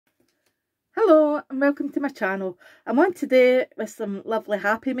Hello and welcome to my channel. I'm on today with some lovely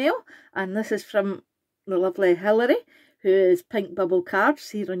Happy Mail, and this is from the lovely Hilary, who is Pink Bubble Cards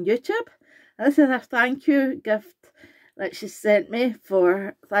here on YouTube. And this is a thank you gift that she sent me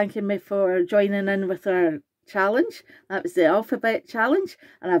for thanking me for joining in with her challenge. That was the alphabet challenge,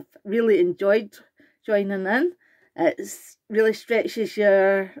 and I've really enjoyed joining in. It really stretches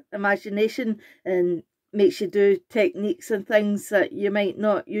your imagination and makes you do techniques and things that you might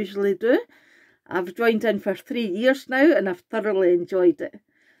not usually do. I've joined in for 3 years now and I've thoroughly enjoyed it.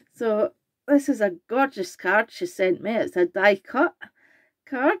 So this is a gorgeous card she sent me. It's a die cut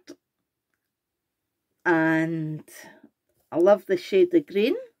card and I love the shade of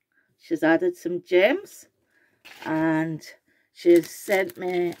green. She's added some gems and she's sent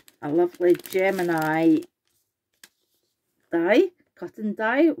me a lovely Gemini die, cotton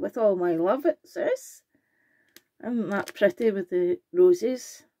die, with all my love, it says. Isn't that pretty with the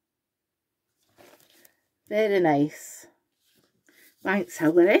roses? Very nice. Thanks,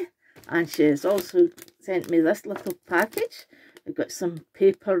 Hilary. And she has also sent me this little package. We've got some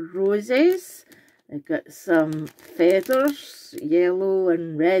paper roses. We've got some feathers, yellow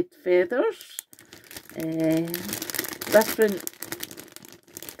and red feathers. Different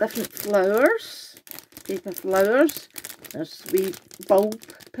flowers, paper flowers. There's a wee bulb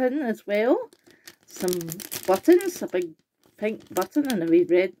pin as well. Some buttons, a big pink button and a wee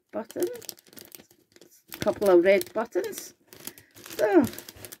red button. A couple of red buttons. So,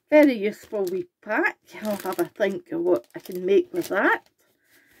 very useful wee pack. I'll have a think of what I can make with that.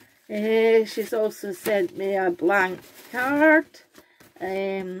 She's also sent me a blank card.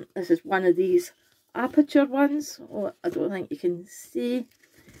 This is one of these aperture ones. Oh, I don't think you can see.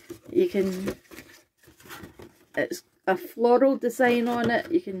 It's a floral design on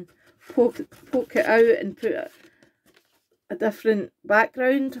it. You can poke it out and put a different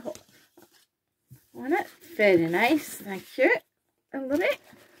background on it. Very nice, thank you, Hilary.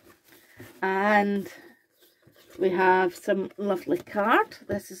 And we have some lovely card.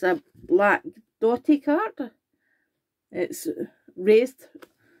 This is a black dotty card. It's raised,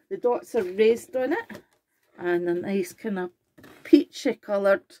 the dots are raised on it, and a nice kind of peachy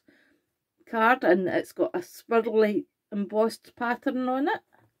coloured card, and it's got a swirly embossed pattern on it.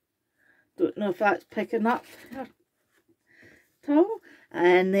 Don't know if that's picking up at all.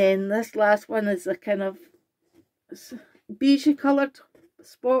 And then this last one is a kind of beigey coloured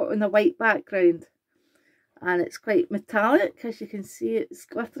spot on a white background, and it's quite metallic, as you can see it's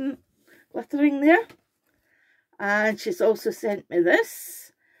glittering there. And she's also sent me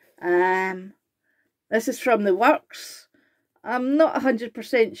this. This is from the Works. I'm not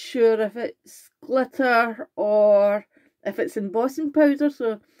 100% sure if it's glitter or if it's embossing powder,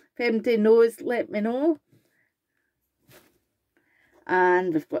 so if anybody knows, let me know.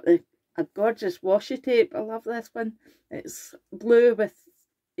 And we've got a gorgeous washi tape. I love this one. It's blue with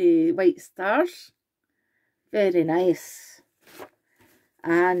white stars. Very nice.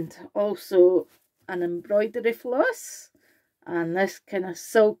 And also an embroidery floss. And this kind of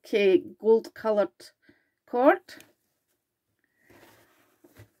silky gold coloured cord.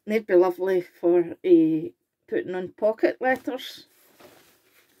 They'd be lovely for putting on pocket letters.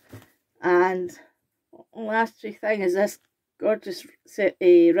 And last thing is this gorgeous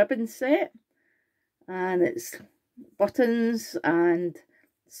ribbon set, and it's buttons and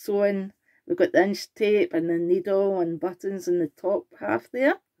sewing. We've got the inch tape and the needle and buttons in the top half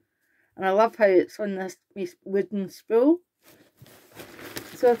there, and I love how it's on this wooden spool.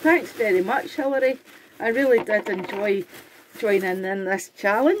 So thanks very much, Hilary. I really did enjoy joining in this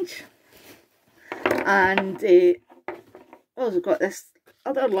challenge. And also got this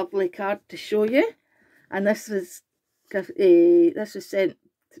other lovely card to show you, and this was sent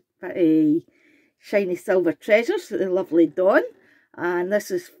by Shiny Silver Treasures, the lovely Dawn, and this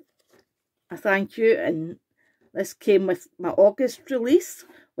is a thank you, and this came with my August release,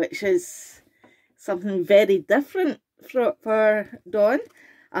 which is something very different for Dawn.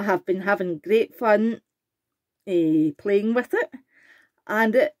 I have been having great fun playing with it,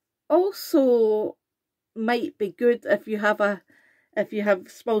 and it also might be good if you have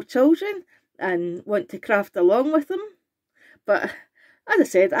small children and want to craft along with them. But as I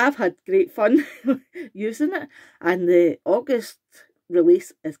said, I've had great fun using it, and the August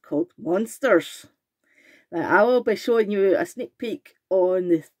release is called Monsters. Now, I will be showing you a sneak peek on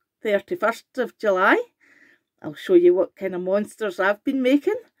the 31st of July. I'll show you what kind of monsters I've been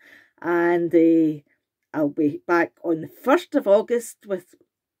making, and I'll be back on the 1st of August with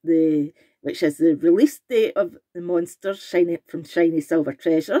which is the release date of the monsters from Shiny Silver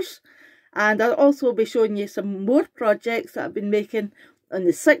Treasures. And I'll also be showing you some more projects that I've been making on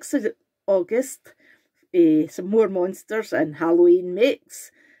the 6th August. Some more monsters and Halloween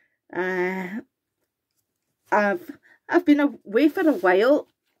makes. I've been away for a while.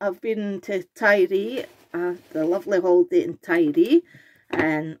 I've been to Tiree, the lovely holiday in Tiree,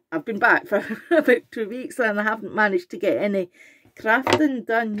 and I've been back for about 2 weeks and I haven't managed to get any crafting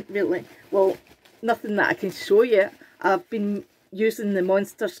done really. Well, nothing that I can show you. I've been using the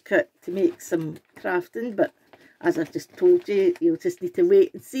Monsters kit to make some crafting, but as I've just told you, you'll just need to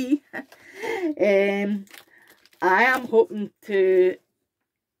wait and see. I am hoping to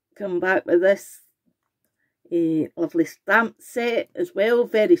come back with this lovely stamp set as well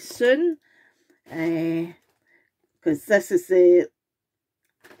very soon, because this is the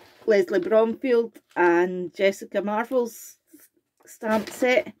Leslie Bromfield and Jessica Marvel's stamp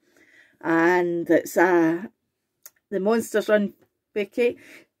set, and it's the Monsters Run Vacate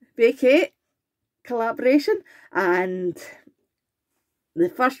collaboration, and the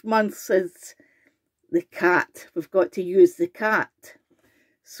first month is the cat. We've got to use the cat,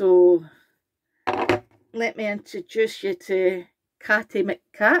 so let me introduce you to Catty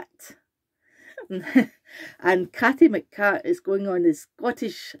McCat. And Catty McCat is going on his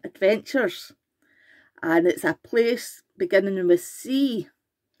Scottish adventures, and it's a place beginning with C.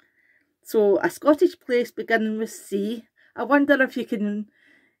 So a Scottish place beginning with C. I wonder if you can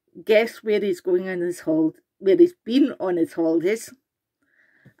guess where he's going on his where he's been on his holidays.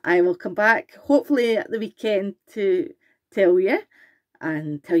 I will come back hopefully at the weekend to tell you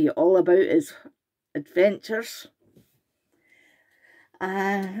all about his adventures.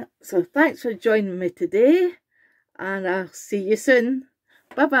 So thanks for joining me today, and I'll see you soon.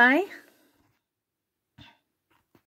 Bye bye.